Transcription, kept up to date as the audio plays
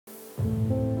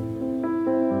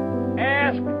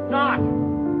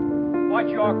what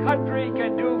your country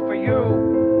can do for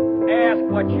you. Ask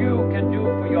what you can do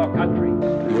for your country.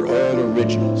 You're all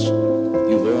originals.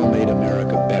 You've all made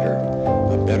America better,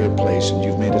 a better place, and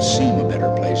you've made us seem a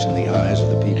better place in the eyes of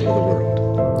the people of the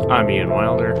world. I'm Ian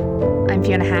Wilder. I'm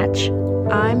Fiona Hatch.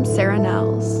 I'm Sarah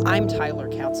Nels. I'm Tyler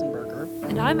Katzenberger.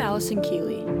 And I'm Allison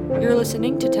Keeley. You're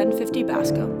listening to 1050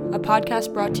 Bascom, a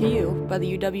podcast brought to you by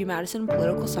the UW-Madison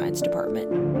Political Science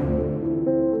Department.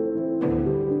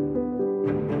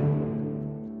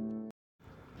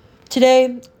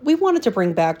 Today, we wanted to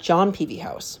bring back Jon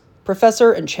Pevehouse,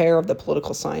 professor and chair of the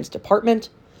Political Science Department,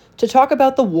 to talk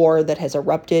about the war that has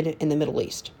erupted in the Middle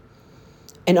East.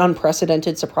 An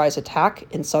unprecedented surprise attack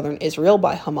in southern Israel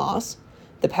by Hamas,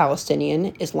 the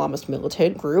Palestinian Islamist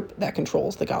militant group that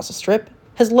controls the Gaza Strip,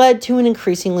 has led to an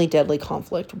increasingly deadly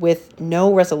conflict with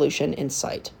no resolution in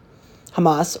sight.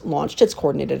 Hamas launched its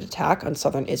coordinated attack on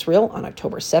southern Israel on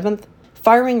October 7th,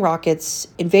 firing rockets,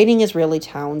 invading Israeli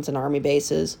towns and army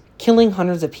bases, killing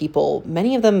hundreds of people,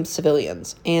 many of them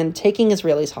civilians, and taking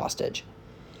Israelis hostage.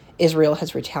 Israel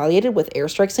has retaliated with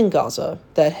airstrikes in Gaza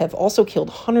that have also killed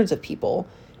hundreds of people,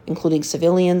 including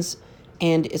civilians,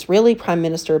 and Israeli Prime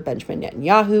Minister Benjamin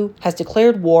Netanyahu has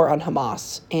declared war on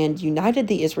Hamas and united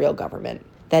the Israel government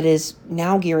that is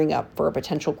now gearing up for a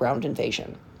potential ground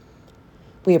invasion.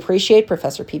 We appreciate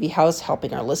Professor Pevehouse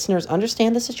helping our listeners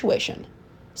understand the situation,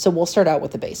 so we'll start out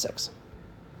with the basics.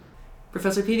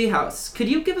 Professor Pevehouse, could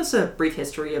you give us a brief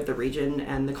history of the region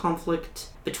and the conflict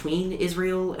between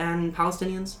Israel and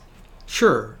Palestinians?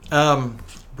 Sure.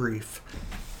 Brief.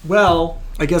 Well,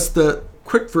 I guess the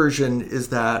quick version is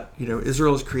that,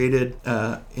 Israel is created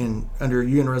under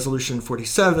UN Resolution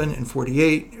 47 and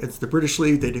 48. It's the British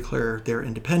lead. They declare their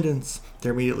independence.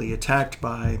 They're immediately attacked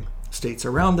by states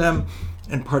around them.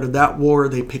 And part of that war,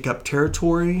 they pick up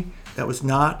territory that was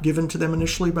not given to them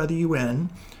initially by the UN,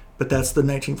 but that's the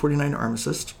 1949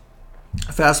 armistice.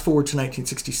 Fast forward to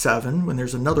 1967, when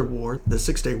there's another war, the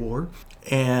Six-Day War,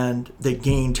 and they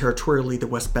gain territorially the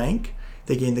West Bank,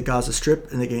 they gain the Gaza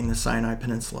Strip, and they gain the Sinai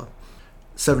Peninsula.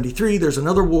 73, there's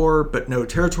another war, but no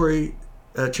territory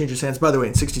changes hands. By the way,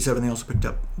 in 67, they also picked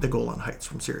up the Golan Heights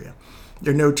from Syria.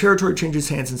 There are no territory changes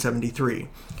hands in 73.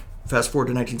 Fast forward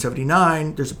to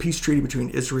 1979, there's a peace treaty between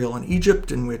Israel and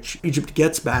Egypt in which Egypt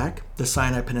gets back the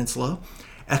Sinai Peninsula.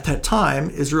 At that time,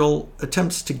 Israel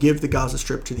attempts to give the Gaza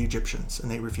Strip to the Egyptians, and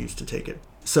they refuse to take it.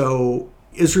 So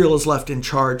Israel is left in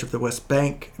charge of the West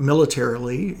Bank,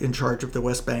 militarily in charge of the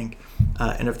West Bank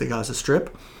and of the Gaza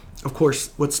Strip. Of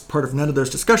course, what's part of none of those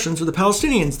discussions are the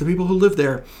Palestinians, the people who live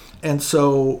there. And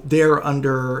so they're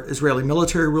under Israeli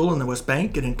military rule in the West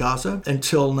Bank and in Gaza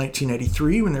until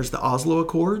 1993, when there's the Oslo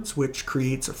Accords, which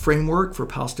creates a framework for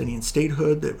Palestinian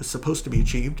statehood that was supposed to be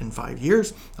achieved in 5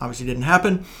 years. Obviously didn't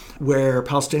happen, where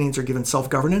Palestinians are given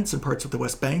self-governance in parts of the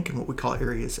West Bank and what we call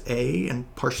Areas A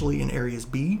and partially in Areas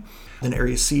B. Then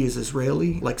Area C is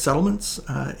Israeli-like settlements,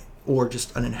 or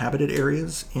just uninhabited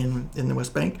areas in the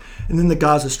West Bank. And then the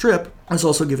Gaza Strip is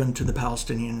also given to the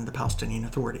Palestinian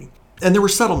Authority. And there were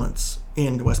settlements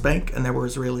in the West Bank, and there were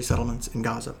Israeli settlements in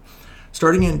Gaza.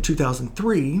 Starting in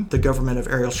 2003, the government of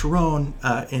Ariel Sharon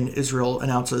in Israel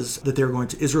announces that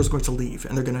Israel's going to leave,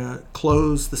 and they're going to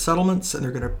close the settlements, and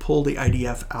they're going to pull the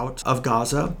IDF out of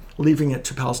Gaza, leaving it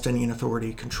to Palestinian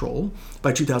Authority control.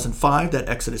 By 2005, that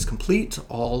exit is complete.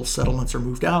 All settlements are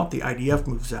moved out. The IDF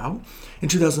moves out. In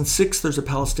 2006, there's a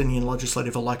Palestinian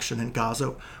legislative election in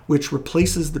Gaza, which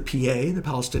replaces the PA, the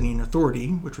Palestinian Authority,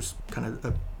 which was kind of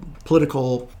a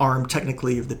political arm,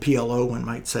 technically, of the PLO, one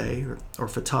might say, or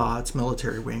Fatah, its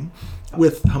military wing,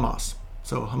 with Hamas.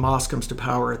 So Hamas comes to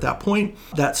power at that point.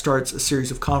 That starts a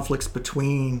series of conflicts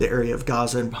between the area of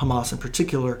Gaza and Hamas in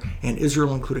particular, and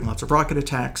Israel, including lots of rocket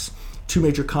attacks. Two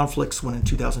major conflicts, one in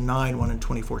 2009, one in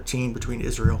 2014, between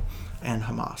Israel and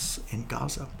Hamas in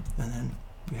Gaza. And then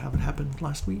we have it happened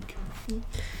last week.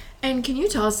 And can you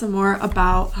tell us some more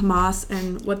about Hamas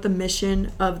and what the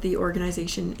mission of the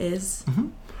organization is? Mm-hmm.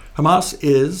 Hamas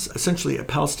is essentially a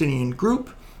Palestinian group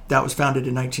that was founded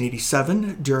in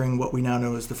 1987 during what we now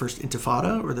know as the First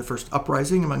Intifada, or the first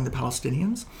uprising among the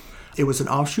Palestinians. It was an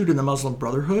offshoot in the Muslim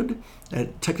Brotherhood.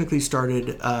 It technically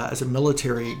started as a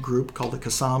military group called the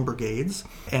Qassam Brigades,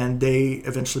 and they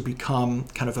eventually become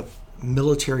kind of a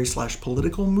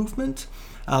military/political movement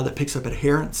that picks up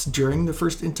adherents during the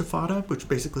First Intifada, which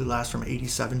basically lasts from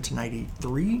 87 to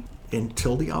 93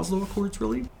 until the Oslo Accords,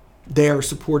 really. They are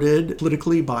supported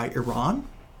politically by Iran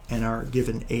and are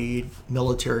given aid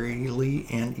militarily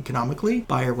and economically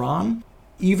by Iran.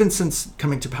 Even since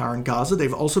coming to power in Gaza,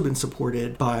 they've also been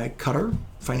supported by Qatar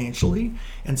financially.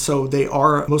 And so they're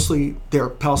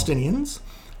Palestinians.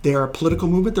 They are a political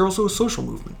movement. They're also a social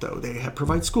movement, though. They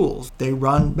provide schools. They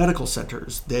run medical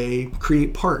centers. They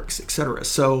create parks, etc.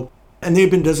 So, and they've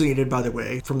been designated, by the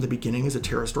way, from the beginning as a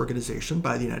terrorist organization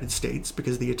by the United States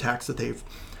because of the attacks that they've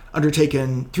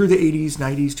undertaken through the 80s,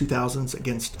 90s, 2000s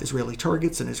against Israeli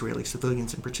targets and Israeli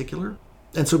civilians in particular.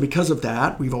 And so because of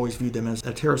that, we've always viewed them as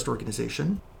a terrorist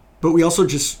organization. But we also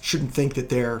just shouldn't think that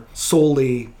they're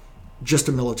solely just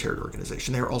a military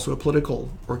organization. They're also a political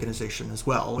organization as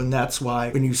well. And that's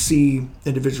why when you see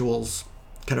individuals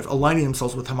kind of aligning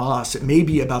themselves with Hamas, it may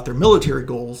be about their military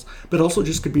goals, but also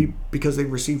just could be because they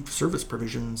received service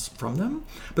provisions from them.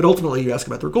 But ultimately, you ask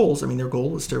about their goals. I mean, their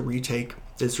goal is to retake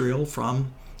Israel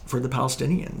for the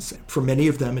Palestinians. For many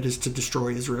of them, it is to destroy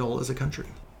Israel as a country.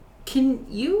 Can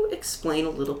you explain a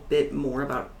little bit more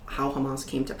about how Hamas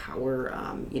came to power?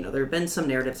 There have been some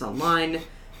narratives online,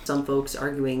 some folks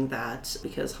arguing that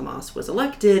because Hamas was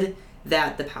elected,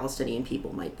 that the Palestinian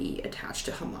people might be attached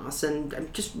to Hamas. And I'm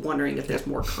just wondering if there's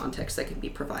more context that can be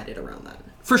provided around that.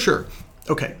 For sure.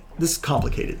 Okay, this is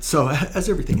complicated. So as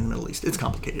everything in the Middle East, it's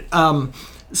complicated.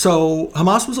 So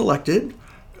Hamas was elected.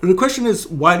 The question is,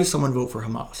 why does someone vote for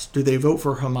Hamas? Do they vote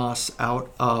for Hamas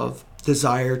out of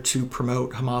desire to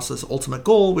promote Hamas's ultimate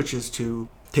goal, which is to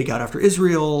take out after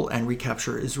Israel and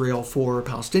recapture Israel for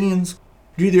Palestinians?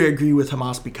 Do they agree with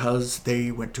Hamas because they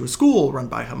went to a school run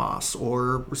by Hamas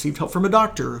or received help from a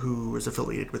doctor who was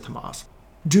affiliated with Hamas?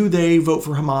 Do they vote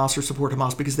for Hamas or support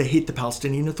Hamas because they hate the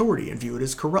Palestinian Authority and view it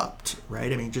as corrupt,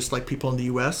 right? I mean, just like people in the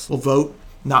U.S. will vote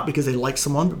not because they like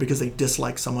someone, but because they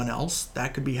dislike someone else.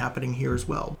 That could be happening here as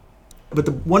well. But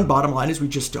the one bottom line is we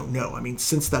just don't know. I mean,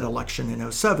 since that election in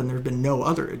 2007, there have been no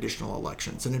other additional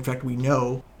elections. And in fact, we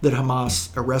know that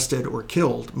Hamas arrested or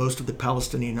killed most of the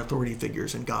Palestinian Authority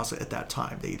figures in Gaza at that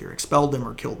time. They either expelled them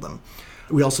or killed them.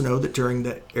 We also know that during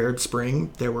the Arab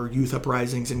Spring, there were youth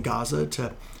uprisings in Gaza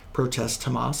to protest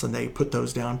Hamas, and they put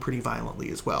those down pretty violently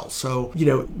as well. So,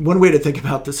 one way to think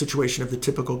about the situation of the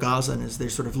typical Gazan is they're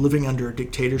sort of living under a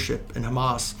dictatorship in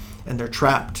Hamas, and they're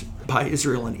trapped by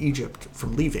Israel and Egypt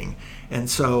from leaving. And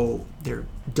so they're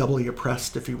doubly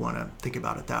oppressed, if you want to think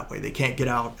about it that way. They can't get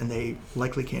out, and they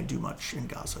likely can't do much in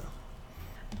Gaza.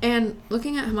 And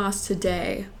looking at Hamas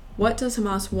today, what does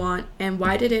Hamas want, and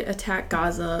why did it attack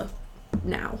Gaza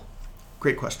now?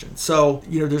 Great question. So,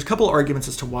 there's a couple arguments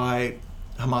as to why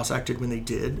Hamas acted when they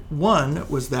did. One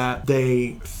was that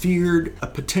they feared a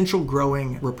potential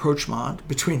growing rapprochement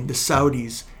between the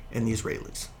Saudis and the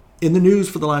Israelis. In the news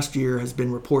for the last year has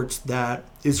been reports that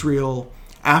Israel,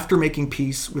 after making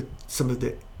peace with some of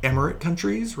the Emirate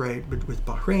countries, right, with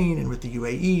Bahrain and with the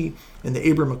UAE and the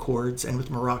Abraham Accords and with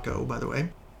Morocco, by the way,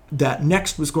 that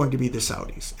next was going to be the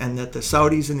Saudis, and that the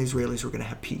Saudis and the Israelis were going to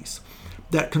have peace.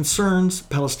 That concerns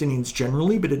Palestinians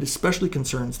generally, but it especially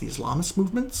concerns the Islamist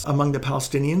movements among the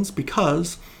Palestinians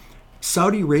because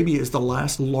Saudi Arabia is the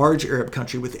last large Arab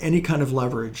country with any kind of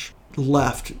leverage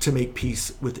left to make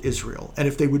peace with Israel. And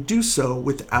if they would do so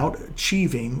without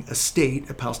achieving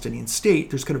a Palestinian state,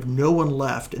 there's kind of no one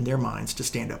left in their minds to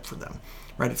stand up for them.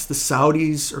 Right? It's the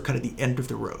Saudis are kind of the end of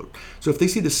the road. So if they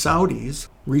see the Saudis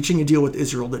reaching a deal with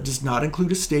Israel that does not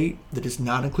include a state, that does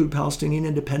not include Palestinian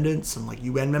independence and like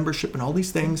UN membership and all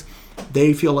these things,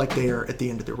 they feel like they are at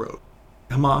the end of the road.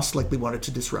 Hamas likely wanted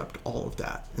to disrupt all of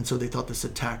that. And so they thought this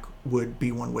attack would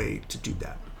be one way to do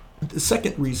that. The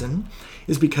second reason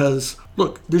is because,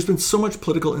 look, there's been so much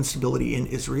political instability in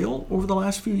Israel over the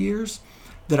last few years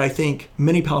that I think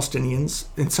many Palestinians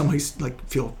in some ways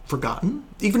feel forgotten.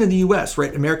 Even in the US,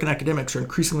 right, American academics are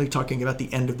increasingly talking about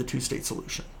the end of the two-state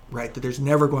solution, right, that there's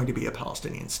never going to be a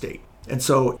Palestinian state. And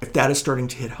so if that is starting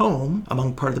to hit home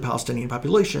among part of the Palestinian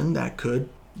population, that could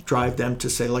drive them to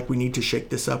say, we need to shake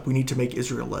this up. We need to make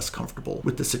Israel less comfortable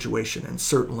with the situation. And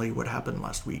certainly what happened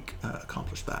last week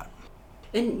accomplished that.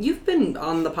 And you've been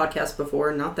on the podcast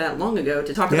before, not that long ago,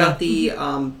 to talk about the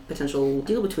potential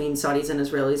deal between Saudis and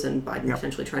Israelis and Biden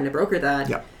potentially trying to broker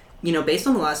that. Based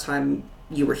on the last time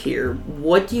you were here,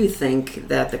 what do you think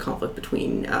that the conflict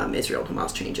between Israel and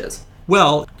Hamas changes?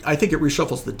 Well, I think it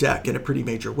reshuffles the deck in a pretty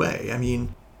major way. I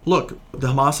mean, look, the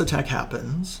Hamas attack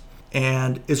happens,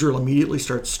 and Israel immediately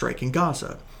starts striking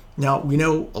Gaza. Now, we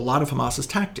know a lot of Hamas's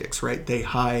tactics, right? They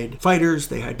hide fighters,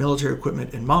 they hide military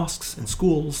equipment in mosques and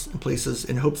schools and places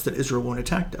in hopes that Israel won't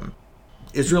attack them.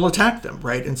 Israel attacked them,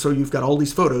 right? And so you've got all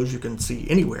these photos you can see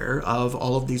anywhere of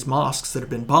all of these mosques that have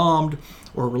been bombed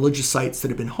or religious sites that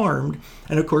have been harmed.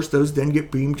 And of course, those then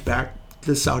get beamed back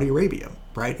to Saudi Arabia,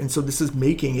 right? And so this is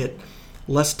making it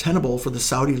less tenable for the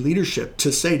Saudi leadership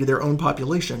to say to their own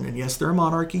population, and yes, they're a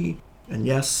monarchy, and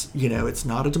yes, it's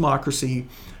not a democracy,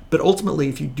 But ultimately,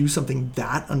 if you do something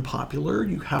that unpopular,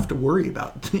 you have to worry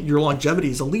about your longevity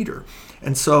as a leader.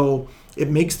 And so it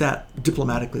makes that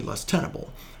diplomatically less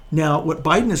tenable. Now, what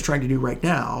Biden is trying to do right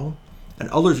now, and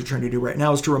others are trying to do right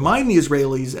now, is to remind the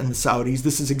Israelis and the Saudis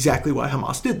this is exactly why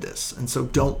Hamas did this. And so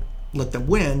don't let them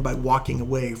win by walking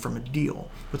away from a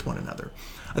deal with one another.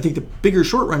 I think the bigger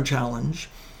short-run challenge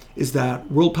is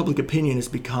that world public opinion has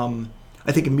become,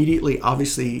 I think immediately,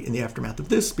 obviously, in the aftermath of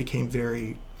this, became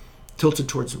very tilted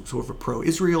towards sort of a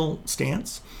pro-Israel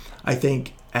stance. I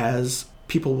think as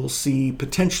people will see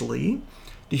potentially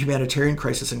the humanitarian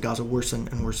crisis in Gaza worsen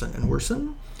and worsen and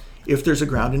worsen, if there's a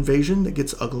ground invasion that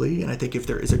gets ugly, and I think if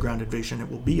there is a ground invasion, it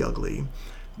will be ugly,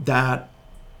 that,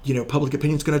 public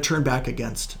opinion is going to turn back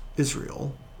against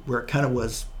Israel, where it kind of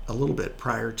was a little bit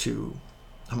prior to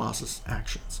Hamas's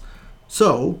actions.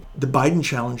 So the Biden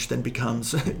challenge then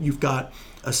becomes, you've got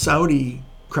a Saudi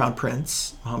crown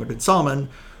prince, Mohammed bin Salman,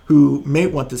 who may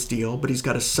want this deal, but he's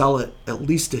got to sell it at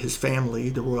least to his family,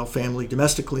 the royal family,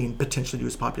 domestically, and potentially to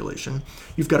his population.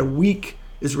 You've got a weak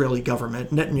Israeli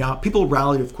government. Netanyahu, people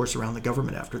rallied, of course, around the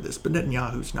government after this, but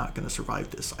Netanyahu's not going to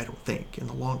survive this, I don't think, in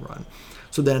the long run.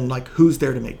 So then, who's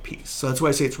there to make peace? So that's why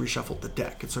I say it's reshuffled the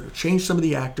deck. It's sort of changed some of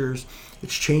the actors.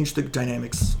 It's changed the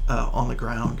dynamics on the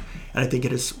ground, and I think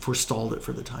it has forestalled it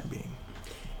for the time being.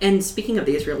 And speaking of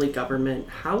the Israeli government,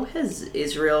 how has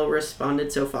Israel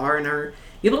responded so far? And are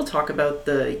you able to talk about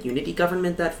the unity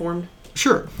government that formed?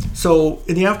 Sure. So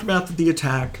in the aftermath of the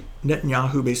attack,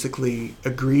 Netanyahu basically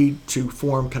agreed to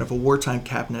form kind of a wartime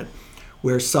cabinet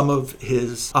where some of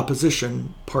his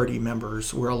opposition party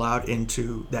members were allowed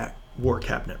into that war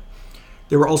cabinet.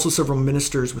 There were also several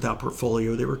ministers without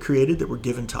portfolio that were created that were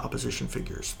given to opposition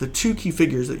figures. The two key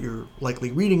figures that you're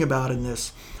likely reading about in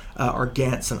this are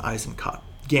Gantz and Eisenkot.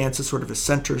 Gantz is sort of a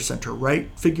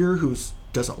center-right figure who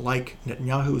doesn't like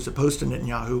Netanyahu, who's opposed to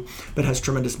Netanyahu, but has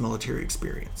tremendous military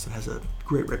experience and has a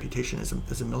great reputation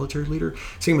as a military leader.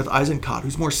 Same with Eisenkot,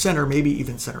 who's more center, maybe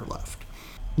even center-left.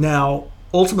 Now,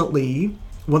 ultimately,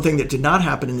 one thing that did not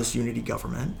happen in this unity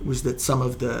government was that some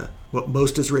of what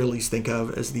most Israelis think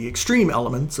of as the extreme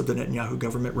elements of the Netanyahu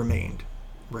government remained,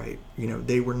 right?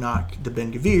 They were not, the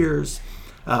Ben Gvirs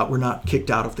were not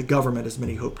kicked out of the government as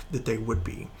many hoped that they would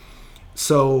be.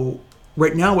 So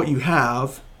right now what you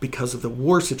have, because of the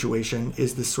war situation,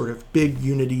 is this sort of big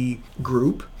unity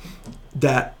group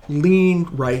that lean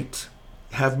right,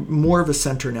 have more of a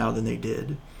center now than they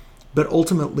did, but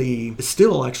ultimately is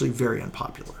still actually very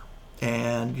unpopular.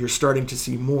 And you're starting to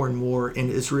see more and more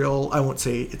in Israel. I won't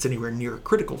say it's anywhere near a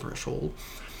critical threshold,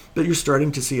 but you're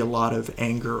starting to see a lot of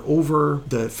anger over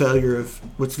the failure of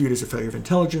what's viewed as a failure of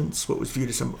intelligence, what was viewed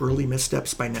as some early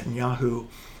missteps by Netanyahu.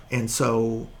 And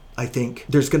so I think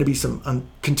there's going to be some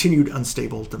continued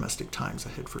unstable domestic times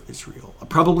ahead for Israel.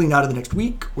 Probably not in the next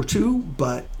week or two,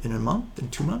 but in a month,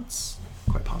 in 2 months,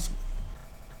 quite possibly.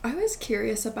 I was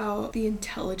curious about the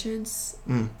intelligence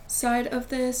side of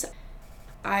this.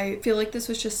 I feel like this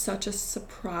was just such a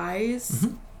surprise.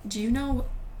 Mm-hmm. Do you know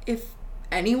if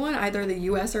anyone, either the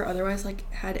U.S. or otherwise,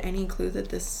 had any clue that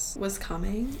this was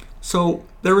coming? So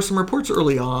there were some reports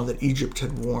early on that Egypt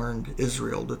had warned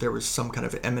Israel that there was some kind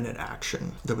of imminent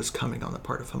action that was coming on the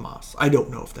part of Hamas. I don't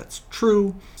know if that's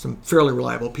true. Some fairly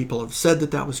reliable people have said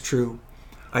that that was true.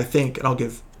 I think, and I'll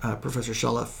give Professor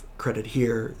Shelef credit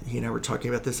here, he and I were talking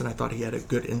about this, and I thought he had a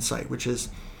good insight, which is,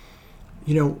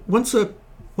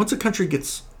 once a country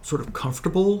gets sort of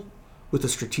comfortable with a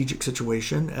strategic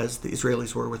situation, as the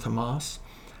Israelis were with Hamas,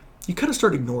 you kind of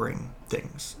start ignoring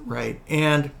things, right?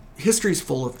 And history's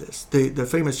full of this. The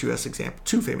famous U.S. example,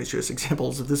 two famous U.S.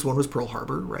 examples of this one was Pearl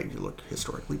Harbor, right? You look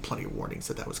historically, plenty of warnings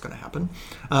that was going to happen.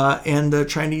 And the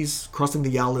Chinese crossing the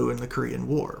Yalu in the Korean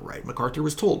War, right? MacArthur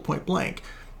was told point blank,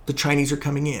 the Chinese are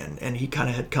coming in, and he kind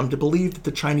of had come to believe that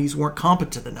the Chinese weren't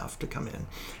competent enough to come in.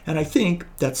 And I think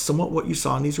that's somewhat what you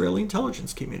saw in the Israeli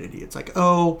intelligence community. It's like,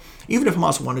 even if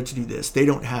Hamas wanted to do this, they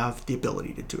don't have the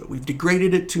ability to do it. We've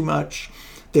degraded it too much.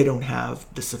 They don't have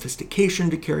the sophistication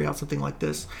to carry out something like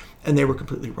this, and they were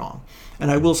completely wrong.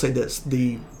 And I will say this,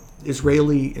 the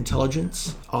Israeli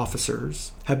intelligence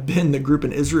officers have been the group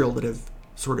in Israel that have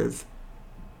sort of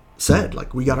said,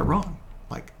 we got it wrong.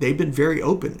 They've been very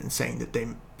open in saying that they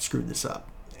screwed this up.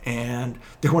 And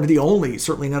they're one of the only,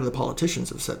 certainly none of the politicians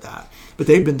have said that, but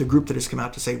they've been the group that has come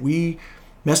out to say, we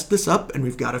messed this up and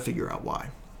we've got to figure out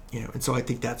why. And so I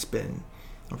think that's been,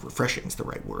 refreshing is the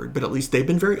right word, but at least they've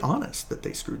been very honest that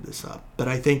they screwed this up. But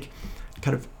I think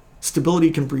kind of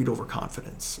stability can breed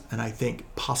overconfidence. And I think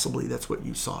possibly that's what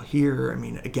you saw here. I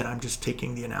mean, again, I'm just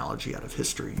taking the analogy out of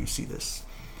history. You see this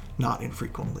not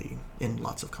infrequently in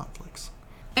lots of conflicts.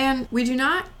 And we do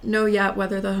not know yet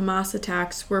whether the Hamas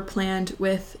attacks were planned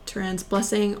with Tehran's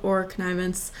blessing or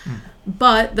connivance,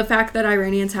 but the fact that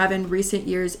Iranians have in recent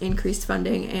years increased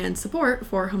funding and support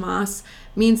for Hamas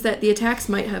means that the attacks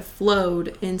might have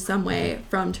flowed in some way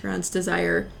from Tehran's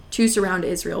desire to surround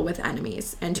Israel with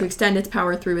enemies and to extend its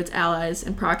power through its allies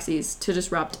and proxies to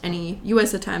disrupt any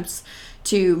U.S. attempts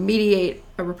to mediate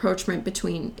a rapprochement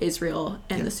between Israel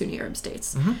and the Sunni Arab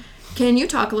states. Can you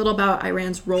talk a little about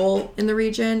Iran's role in the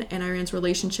region and Iran's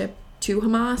relationship to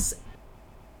Hamas?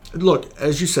 Look,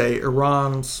 as you say,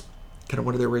 Iran's kind of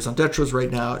one of their raison d'etres right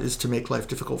now is to make life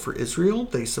difficult for Israel.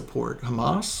 They support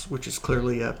Hamas, which is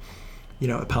clearly a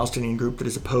Palestinian group that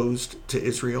is opposed to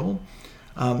Israel.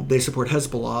 They support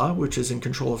Hezbollah, which is in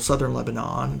control of southern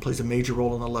Lebanon and plays a major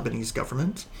role in the Lebanese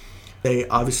government. They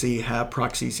obviously have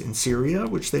proxies in Syria,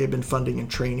 which they have been funding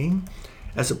and training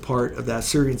as a part of that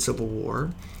Syrian civil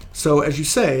war. So as you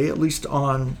say, at least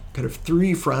on kind of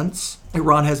three fronts,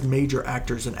 Iran has major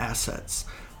actors and assets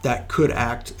that could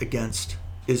act against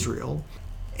Israel.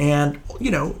 And,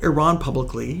 Iran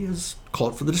publicly has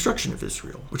called for the destruction of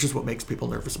Israel, which is what makes people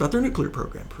nervous about their nuclear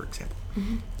program, for example.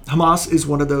 Hamas is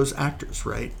one of those actors,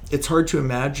 right? It's hard to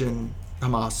imagine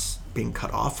Hamas being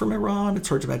cut off from Iran. It's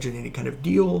hard to imagine any kind of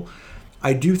deal.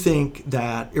 I do think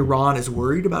that Iran is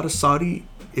worried about a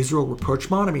Saudi-Israel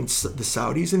rapprochement. I mean, the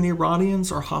Saudis and the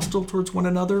Iranians are hostile towards one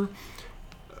another.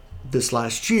 This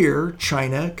last year,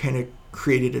 China kind of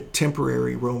created a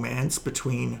temporary romance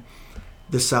between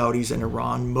the Saudis and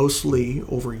Iran, mostly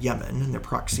over Yemen and the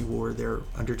proxy war they're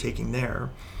undertaking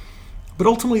there. But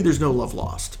ultimately, there's no love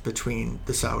lost between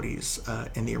the Saudis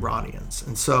and the Iranians.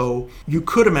 And so you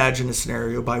could imagine a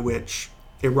scenario by which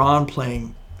Iran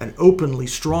playing an openly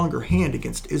stronger hand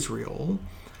against Israel,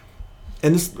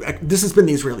 and this has been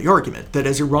the Israeli argument, that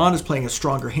as Iran is playing a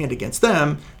stronger hand against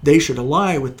them, they should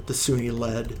ally with the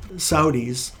Sunni-led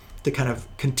Saudis to kind of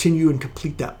continue and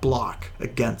complete that block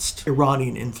against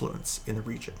Iranian influence in the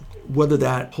region. Whether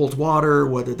that holds water,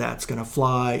 whether that's going to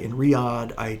fly in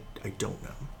Riyadh, I don't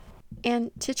know. And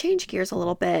to change gears a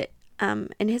little bit, in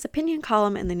his opinion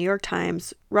column in the New York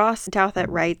Times, Ross Douthat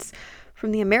writes,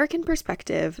 "From the American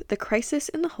perspective, the crisis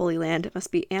in the Holy Land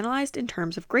must be analyzed in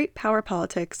terms of great power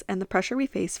politics and the pressure we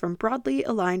face from broadly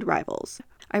aligned rivals,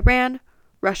 Iran,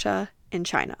 Russia, and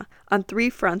China, on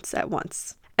three fronts at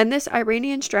once. And this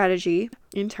Iranian strategy,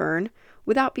 in turn,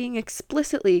 without being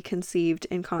explicitly conceived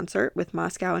in concert with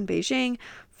Moscow and Beijing,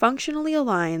 functionally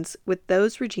aligns with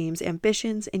those regimes'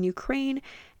 ambitions in Ukraine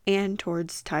and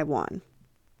towards Taiwan."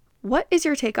 What is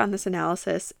your take on this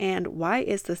analysis, and why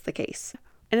is this the case?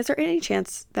 And is there any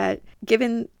chance that,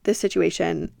 given this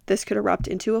situation, this could erupt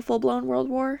into a full-blown world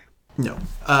war? No,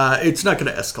 it's not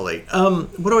going to escalate.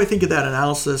 What do I think of that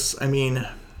analysis? I mean,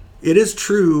 it is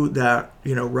true that,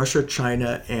 Russia,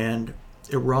 China, and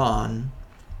Iran,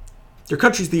 they're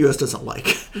countries the U.S. doesn't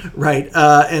like, right?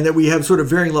 And that we have sort of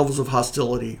varying levels of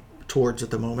hostility towards at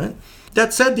the moment.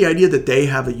 That said, the idea that they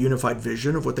have a unified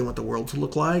vision of what they want the world to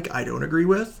look like, I don't agree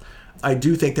with. I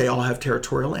do think they all have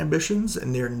territorial ambitions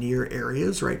in their near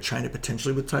areas, right? China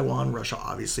potentially with Taiwan, Russia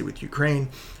obviously with Ukraine.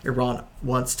 Iran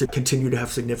wants to continue to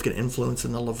have significant influence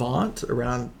in the Levant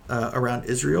around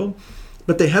Israel.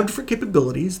 But they have different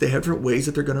capabilities. They have different ways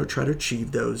that they're going to try to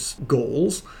achieve those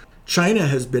goals. China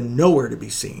has been nowhere to be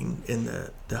seen in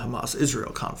the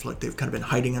Hamas-Israel conflict. They've kind of been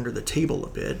hiding under the table a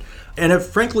bit and have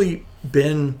frankly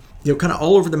been, kind of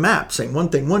all over the map, saying one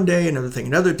thing one day, another thing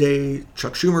another day.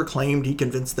 Chuck Schumer claimed he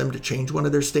convinced them to change one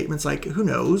of their statements. Who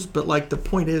knows? But the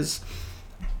point is,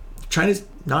 China's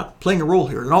not playing a role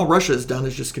here. And all Russia has done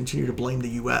is just continue to blame the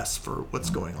U.S. for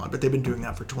what's going on. But they've been doing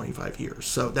that for 25 years.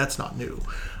 So that's not new.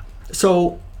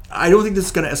 So I don't think this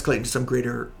is going to escalate into some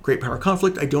great power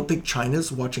conflict. I don't think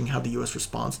China's watching how the U.S.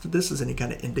 responds to this as any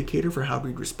kind of indicator for how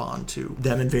we'd respond to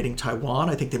them invading Taiwan.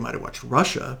 I think they might have watched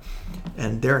Russia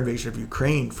and their invasion of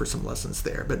Ukraine for some lessons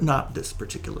there, but not this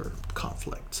particular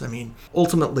conflict. I mean,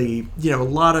 ultimately, a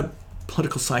lot of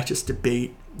political scientists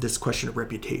debate this question of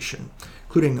reputation,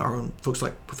 including our own folks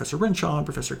like Professor Renshaw,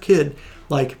 Professor Kidd.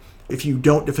 If you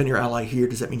don't defend your ally here,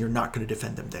 does that mean you're not going to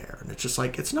defend them there? And it's just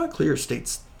it's not clear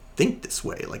states think this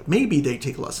way. Maybe they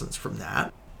take lessons from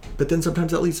that, but then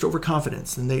sometimes that leads to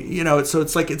overconfidence, and they, so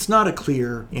it's not a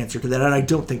clear answer to that. And I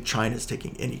don't think China's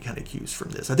taking any kind of cues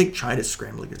from this. I think China's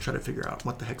scrambling to try to figure out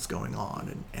what the heck's going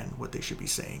on and what they should be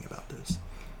saying about this.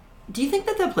 Do you think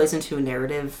that plays into a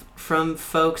narrative from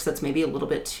folks that's maybe a little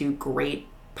bit too great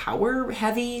power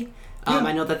heavy? Yeah.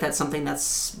 I know that's something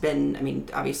that's been,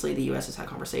 obviously the U.S. has had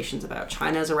conversations about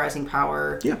China as a rising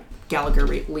power. Yeah. Gallagher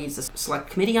leads the select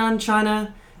committee on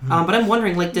China. But I'm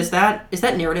wondering, is that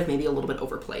narrative maybe a little bit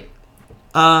overplayed?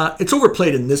 It's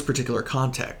overplayed in this particular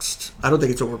context. I don't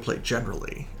think it's overplayed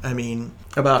generally. I mean,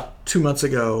 about 2 months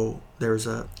ago, there was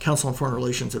a Council on Foreign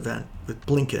Relations event with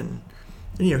Blinken.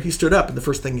 And, he stood up and the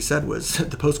first thing he said was,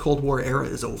 the post-Cold War era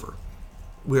is over.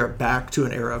 We are back to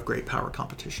an era of great power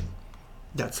competition.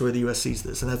 That's the way the U.S. sees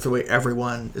this. And that's the way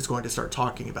everyone is going to start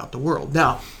talking about the world.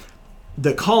 Now,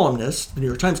 the columnist, the New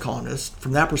York Times columnist,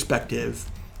 from that perspective,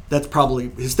 that's probably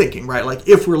his thinking, right? Like,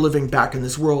 if we're living back in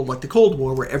this world like the Cold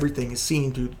War, where everything is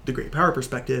seen through the great power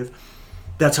perspective,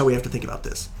 that's how we have to think about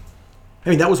this. I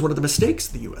mean, that was one of the mistakes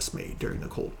the U.S. made during the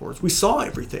Cold Wars. We saw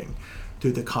everything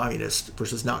through the communist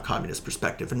versus not communist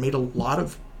perspective and made a lot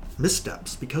of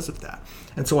missteps because of that.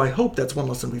 And so I hope that's one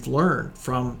lesson we've learned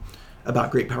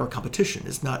about great power competition,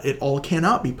 is not, it all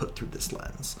cannot be put through this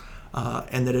lens.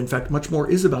 And that, in fact, much more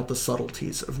is about the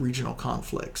subtleties of regional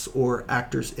conflicts or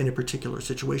actors in a particular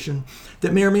situation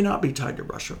that may or may not be tied to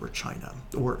Russia or China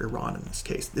or Iran in this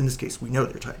case. In this case, we know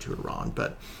they're tied to Iran.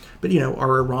 But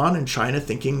are Iran and China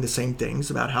thinking the same things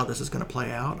about how this is going to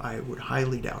play out? I would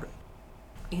highly doubt it.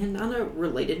 And on a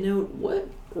related note, what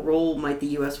role might the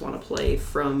U.S. want to play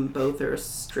from both a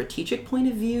strategic point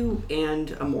of view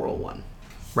and a moral one?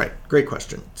 Right. Great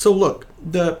question. So look,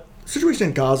 the situation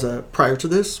in Gaza prior to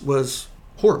this was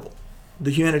horrible.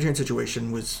 The humanitarian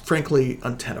situation was frankly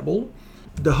untenable.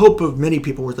 The hope of many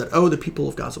people was that, the people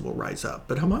of Gaza will rise up.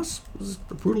 But Hamas was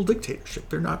a brutal dictatorship.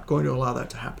 They're not going to allow that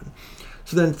to happen.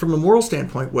 So then from a moral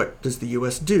standpoint, what does the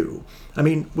U.S. do? I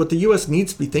mean, what the U.S.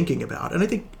 needs to be thinking about, and I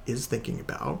think is thinking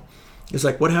about, is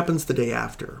like what happens the day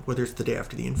after, whether it's the day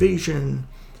after the invasion,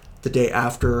 the day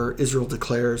after Israel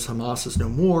declares Hamas is no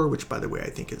more, which, by the way, I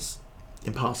think is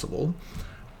impossible.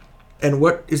 And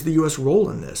what is the U.S. role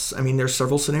in this? I mean, there's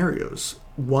several scenarios.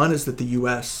 One is that the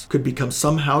U.S. could become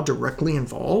somehow directly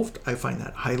involved. I find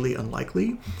that highly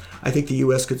unlikely. I think the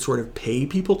U.S. could sort of pay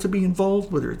people to be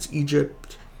involved, whether it's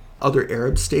Egypt, other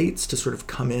Arab states, to sort of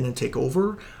come in and take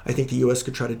over. I think the U.S.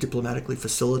 could try to diplomatically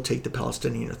facilitate the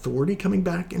Palestinian Authority coming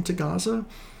back into Gaza,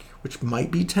 which might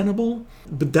be tenable.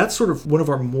 But that's sort of one of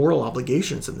our moral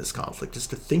obligations in this conflict, is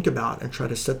to think about and try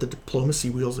to set the diplomacy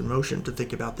wheels in motion to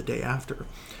think about the day after.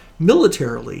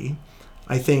 Militarily,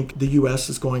 I think the U.S.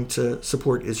 is going to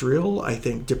support Israel. I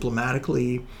think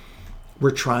diplomatically,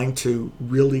 we're trying to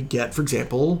really get, for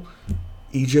example,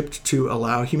 Egypt to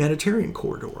allow a humanitarian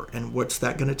corridor. And what's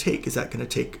that going to take? Is that going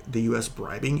to take the U.S.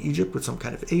 bribing Egypt with some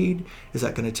kind of aid? Is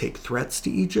that going to take threats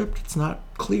to Egypt? It's not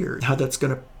clear how that's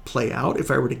going to play out. If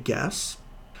I were to guess,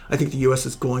 I think the U.S.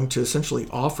 is going to essentially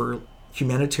offer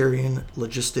humanitarian,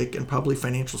 logistic, and probably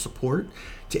financial support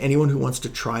to anyone who wants to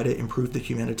try to improve the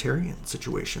humanitarian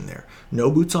situation there.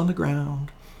 No boots on the ground,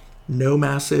 no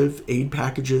massive aid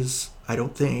packages, I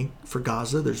don't think, for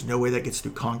Gaza. There's no way that gets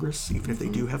through Congress, even if they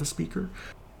do have a speaker.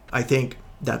 I think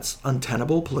that's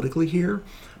untenable politically here,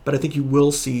 but I think you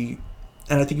will see,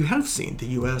 and I think you have seen, the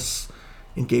U.S.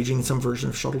 engaging in some version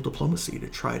of shuttle diplomacy to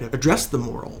try to address the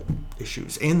moral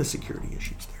issues and the security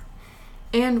issues there.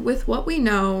 And with what we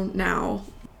know now,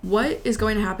 what is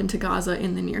going to happen to Gaza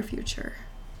in the near future?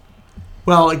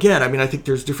 Well, again, I mean, I think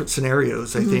there's different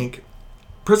scenarios. I think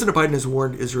President Biden has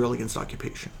warned Israel against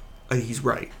occupation. I think he's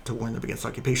right to warn them against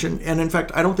occupation. And in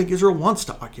fact, I don't think Israel wants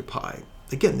to occupy.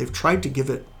 Again, they've tried to give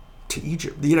it to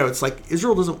Egypt. It's like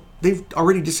Israel doesn't, they've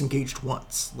already disengaged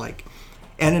once.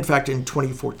 And in fact, in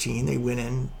 2014, they went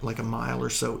in like a mile or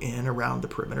so in around the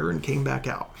perimeter and came back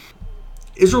out.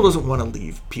 Israel doesn't want to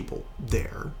leave people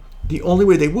there. The only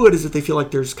way they would is if they feel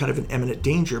like there's kind of an imminent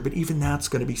danger, but even that's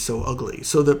going to be so ugly.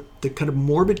 So the kind of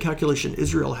morbid calculation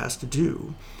Israel has to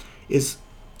do is,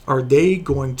 are they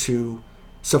going to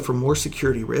suffer more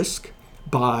security risk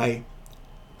by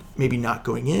maybe not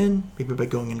going in, maybe by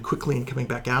going in quickly and coming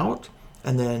back out,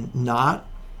 and then not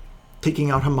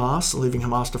taking out Hamas and leaving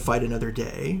Hamas to fight another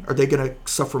day? Are they going to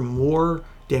suffer more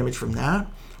damage from that?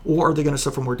 Or are they going to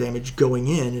suffer more damage going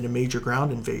in a major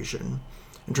ground invasion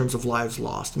in terms of lives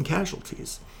lost and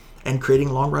casualties, and creating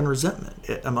long-run resentment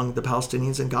among the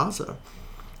Palestinians in Gaza?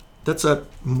 That's a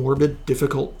morbid,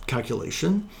 difficult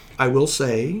calculation. I will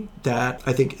say that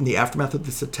I think in the aftermath of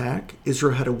this attack,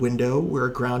 Israel had a window where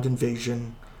a ground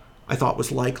invasion, I thought,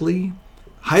 was likely,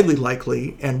 highly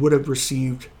likely, and would have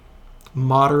received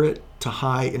moderate to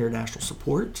high international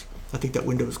support. I think that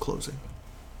window is closing.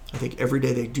 I think every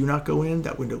day they do not go in,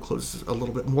 that window closes a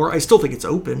little bit more. I still think it's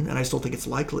open, and I still think it's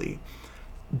likely.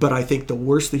 But I think the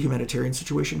worse the humanitarian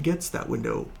situation gets, that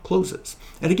window closes.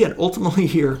 And again, ultimately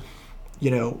here,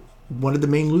 one of the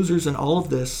main losers in all of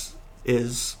this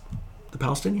is the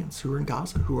Palestinians who are in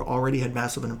Gaza, who already had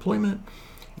massive unemployment.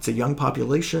 It's a young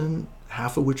population,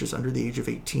 half of which is under the age of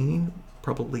 18.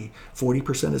 Probably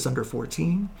 40% is under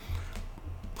 14.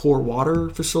 poor water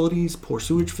facilities, poor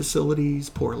sewage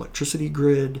facilities, poor electricity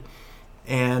grid.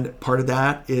 And part of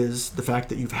that is the fact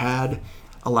that you've had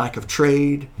a lack of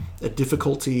trade, a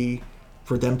difficulty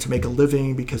for them to make a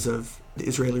living because of the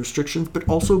Israeli restrictions, but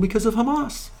also because of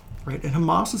Hamas, right? And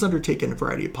Hamas has undertaken a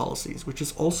variety of policies, which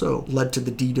has also led to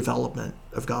the de-development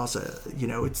of Gaza.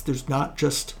 There's not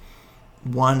just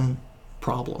one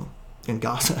problem in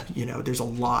Gaza, there's a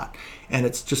lot. And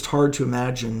it's just hard to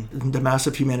imagine the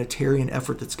massive humanitarian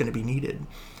effort that's going to be needed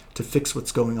to fix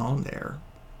what's going on there.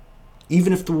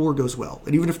 Even if the war goes well,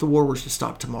 and even if the war were to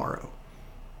stop tomorrow,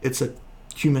 it's a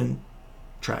human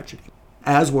tragedy.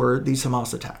 As were these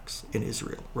Hamas attacks in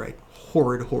Israel, right?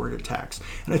 Horrid attacks.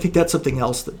 And I think that's something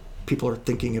else that people are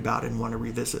thinking about and want to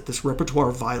revisit. This repertoire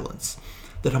of violence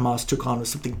that Hamas took on was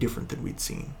something different than we'd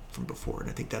seen from before. And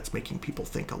I think that's making people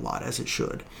think a lot, as it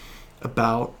should,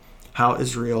 about how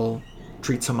Israel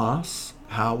treats Hamas,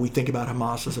 how we think about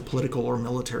Hamas as a political or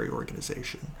military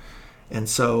organization. And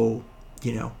so,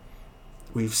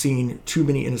 we've seen too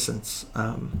many innocents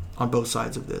on both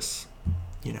sides of this,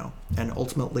 and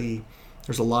ultimately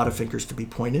there's a lot of fingers to be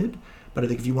pointed. But I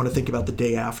think if you want to think about the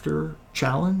day after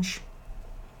challenge,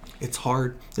 it's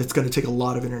hard. It's going to take a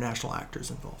lot of international actors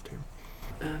involved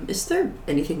here. Is there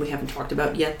anything we haven't talked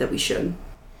about yet that we should?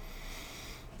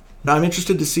 I'm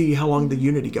interested to see how long the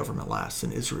unity government lasts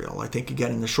in Israel. I think,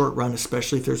 again, in the short run,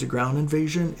 especially if there's a ground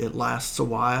invasion, it lasts a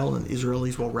while and the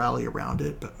Israelis will rally around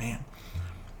it. But man,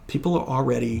 people are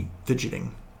already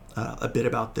fidgeting a bit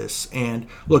about this. And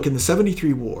look, in the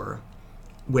 73 war,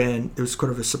 when there was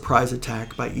kind of a surprise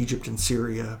attack by Egypt and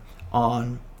Syria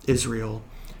on Israel,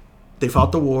 they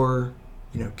fought the war.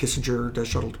 Kissinger does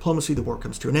shuttle diplomacy. The war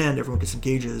comes to an end. Everyone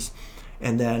disengages.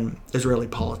 And then Israeli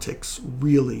politics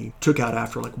really took out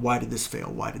after, why did this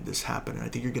fail? Why did this happen? And I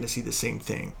think you're going to see the same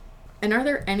thing. And are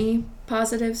there any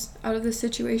positives out of this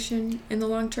situation in the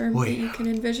long term that you can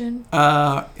envision?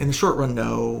 In the short run,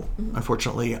 no,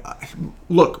 unfortunately.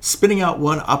 Look, spinning out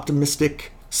one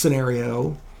optimistic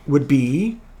scenario would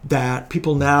be that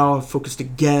people now have focused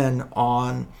again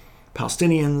on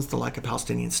Palestinians, the lack of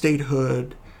Palestinian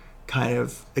statehood, kind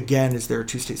of, again, is there a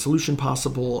two-state solution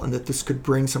possible? And that this could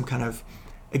bring some kind of,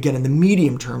 again, in the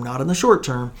medium term, not in the short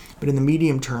term, but in the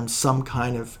medium term, some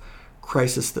kind of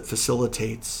crisis that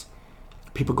facilitates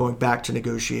people going back to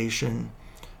negotiation,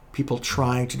 people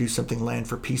trying to do something land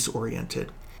for peace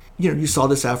oriented. You saw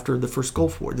this after the first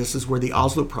Gulf War. This is where the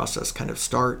Oslo process kind of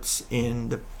starts in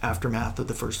the aftermath of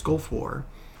the first Gulf War.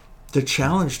 The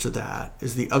challenge to that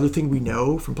is the other thing we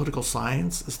know from political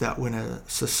science is that when a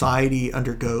society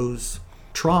undergoes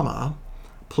trauma,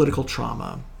 political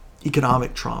trauma,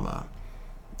 economic trauma,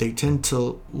 they tend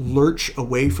to lurch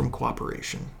away from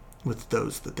cooperation with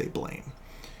those that they blame.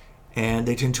 And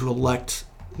they tend to elect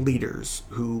leaders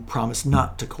who promise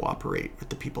not to cooperate with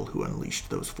the people who unleashed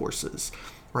those forces,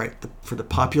 right? For the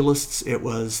populists, it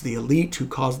was the elite who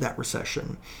caused that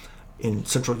recession. In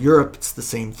Central Europe, it's the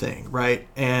same thing, right?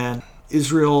 And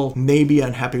Israel may be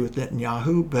unhappy with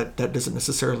Netanyahu, but that doesn't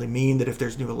necessarily mean that if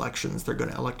there's new elections, they're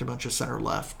going to elect a bunch of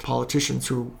center-left politicians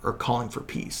who are calling for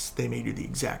peace. They may do the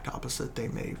exact opposite. They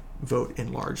may vote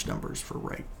in large numbers for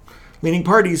right-leaning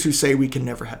parties who say we can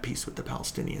never have peace with the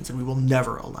Palestinians and we will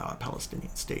never allow a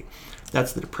Palestinian state.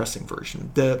 That's the depressing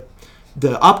version.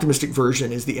 The optimistic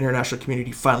version is the international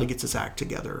community finally gets its act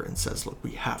together and says, look,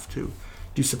 we have to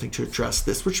do something to address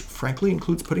this, which frankly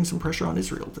includes putting some pressure on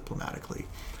Israel diplomatically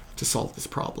to solve this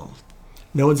problem.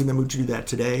 No one's in the mood to do that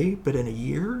today, but in a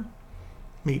year,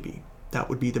 maybe. That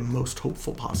would be the most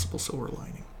hopeful possible silver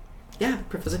lining. Yeah,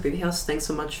 Professor Pevehouse, thanks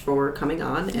so much for coming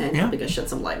on and helping us shed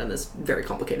some light on this very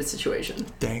complicated situation.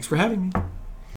 Thanks for having me.